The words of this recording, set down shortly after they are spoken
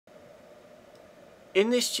In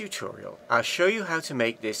this tutorial, I'll show you how to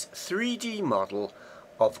make this 3D model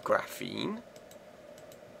of graphene.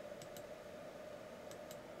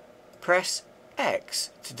 Press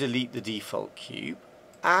X to delete the default cube.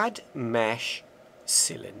 Add mesh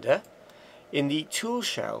cylinder. In the tool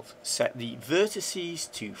shelf, set the vertices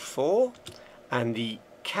to 4 and the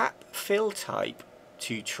cap fill type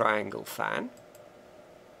to triangle fan.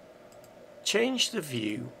 Change the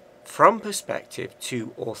view from perspective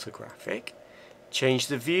to orthographic. Change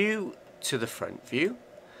the view to the front view.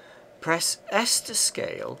 Press S to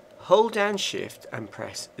scale, hold down Shift and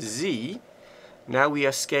press Z. Now we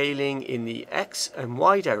are scaling in the X and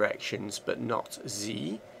Y directions but not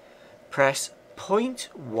Z. Press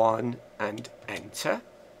 0.1 and enter.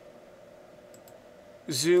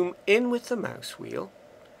 Zoom in with the mouse wheel.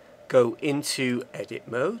 Go into edit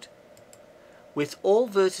mode. With all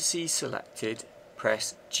vertices selected,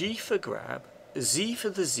 press G for grab, Z for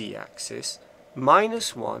the Z axis,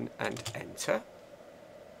 -1 and enter.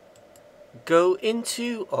 Go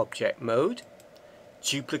into object mode.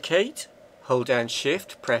 Duplicate, hold down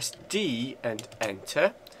Shift, press D and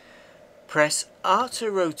enter. Press R to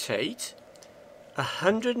rotate,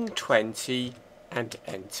 120 and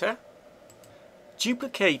enter.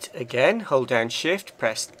 Duplicate again, hold down Shift,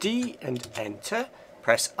 press D and enter.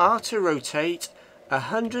 Press R to rotate,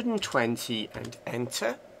 120 and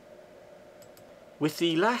enter. With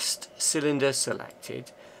the last cylinder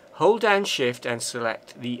selected, hold down Shift and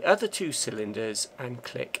select the other two cylinders and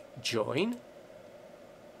click Join.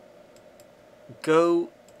 Go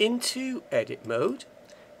into edit mode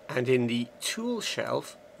and in the tool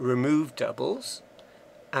shelf remove doubles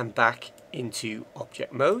and back into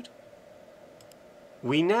object mode.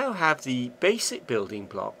 We now have the basic building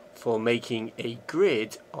block for making a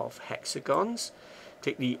grid of hexagons.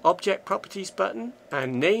 Click the Object Properties button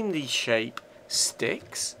and name the shape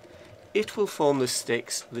Sticks. It will form the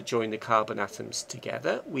sticks that join the carbon atoms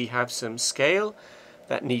together. We have some scale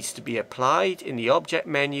that needs to be applied. In the Object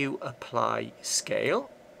menu, Apply Scale.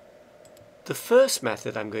 The first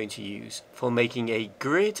method I'm going to use for making a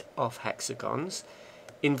grid of hexagons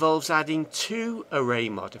involves adding 2 array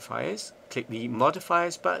modifiers. Click the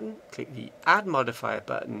Modifiers button, click the Add Modifier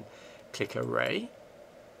button, click Array.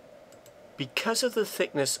 Because of the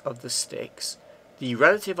thickness of the sticks, the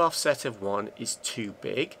relative offset of 1 is too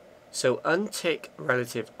big, so untick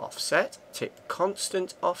relative offset, tick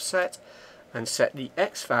constant offset, and set the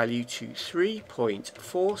X value to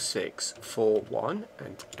 3.4641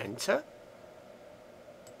 and enter.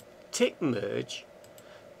 Tick Merge.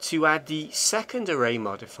 To add the second array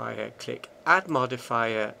modifier, click Add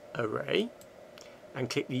Modifier Array and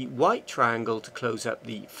click the white triangle to close up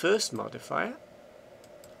the first modifier.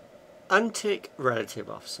 Untick relative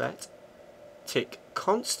offset, tick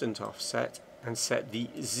constant offset and set the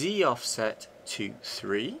Z offset to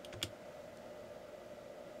 3.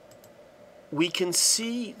 We can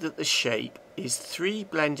see that the shape is 3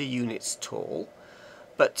 blender units tall,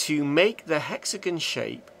 but to make the hexagon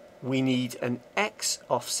shape we need an X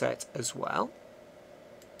offset as well.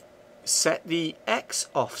 Set the X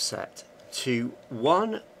offset to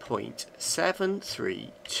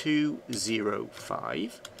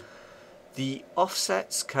 1.73205. The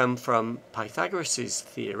offsets come from Pythagoras'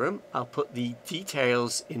 theorem. I'll put the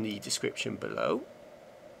details in the description below.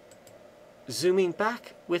 Zooming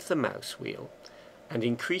back with the mouse wheel and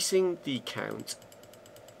increasing the count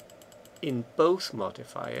in both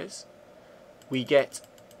modifiers, we get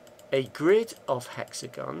a grid of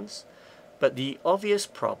hexagons, but the obvious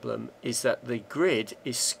problem is that the grid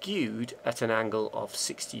is skewed at an angle of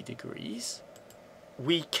 60 degrees.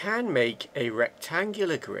 We can make a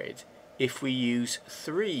rectangular grid if we use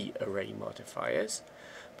 3 array modifiers,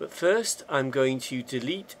 but first I'm going to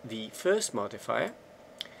delete the first modifier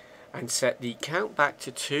and set the count back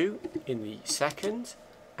to 2 in the second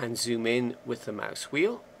and zoom in with the mouse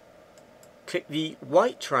wheel. Click the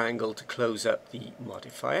white triangle to close up the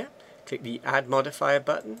modifier. Click the Add Modifier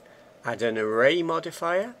button, add an array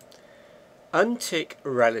modifier, untick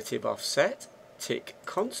relative offset, tick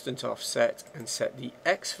constant offset and set the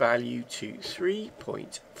X value to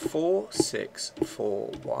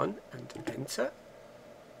 3.4641 and enter.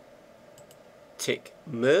 Tick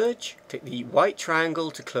Merge, click the white triangle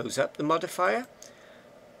to close up the modifier,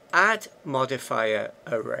 add modifier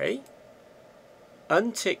array,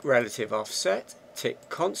 untick relative offset, tick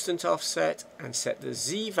constant offset and set the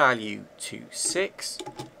Z value to 6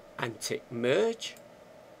 and tick Merge.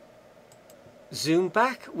 Zoom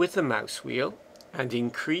back with the mouse wheel and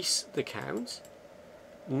increase the count.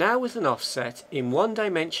 Now with an offset in one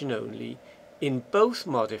dimension only, in both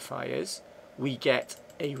modifiers we get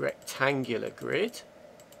a rectangular grid.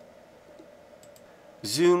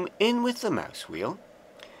 Zoom in with the mouse wheel,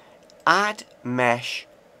 add mesh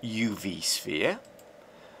UV sphere,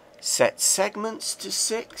 set segments to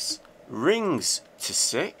 6, rings to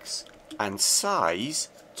 6, and size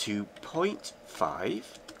to 0.5.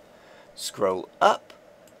 Scroll up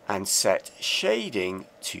and set shading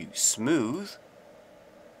to smooth.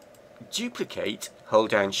 Duplicate, hold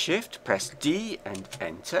down Shift, press D and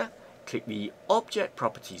enter. Click the Object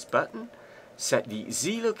Properties button. Set the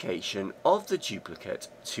Z location of the duplicate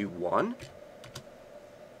to 1.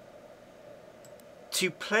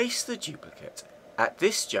 To place the duplicate at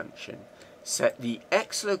this junction, set the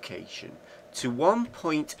X location to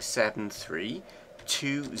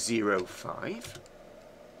 1.73205.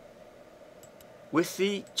 With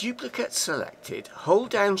the duplicate selected, hold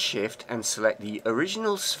down Shift and select the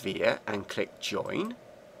original sphere and click Join.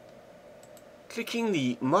 Clicking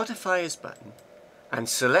the Modifiers button and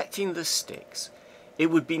selecting the sticks, it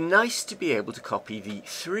would be nice to be able to copy the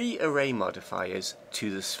 3 array modifiers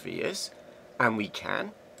to the spheres, and we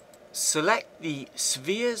can. Select the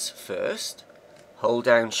spheres first, hold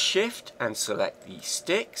down Shift and select the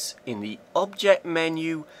sticks in the Object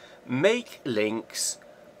menu, Make Links,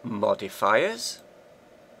 Modifiers.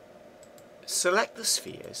 Select the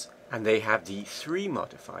spheres and they have the 3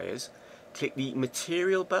 modifiers. Click the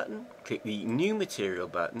Material button, click the New Material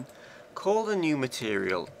button, call the new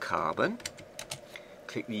material Carbon,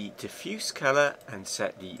 click the Diffuse Color and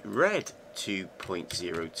set the red to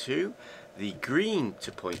 0.02, the green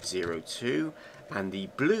to 0.02 and the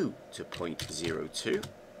blue to 0.02.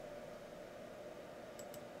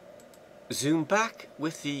 Zoom back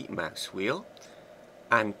with the mouse wheel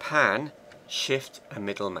and pan Shift and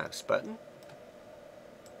middle mouse button.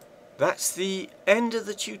 That's the end of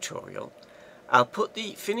the tutorial. I'll put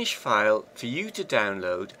the finished file for you to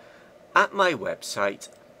download at my website.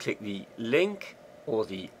 Click the link or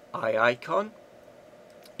the eye icon.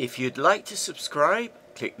 If you'd like to subscribe,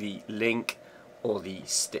 click the link or the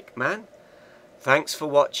stick man. Thanks for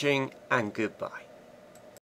watching and goodbye.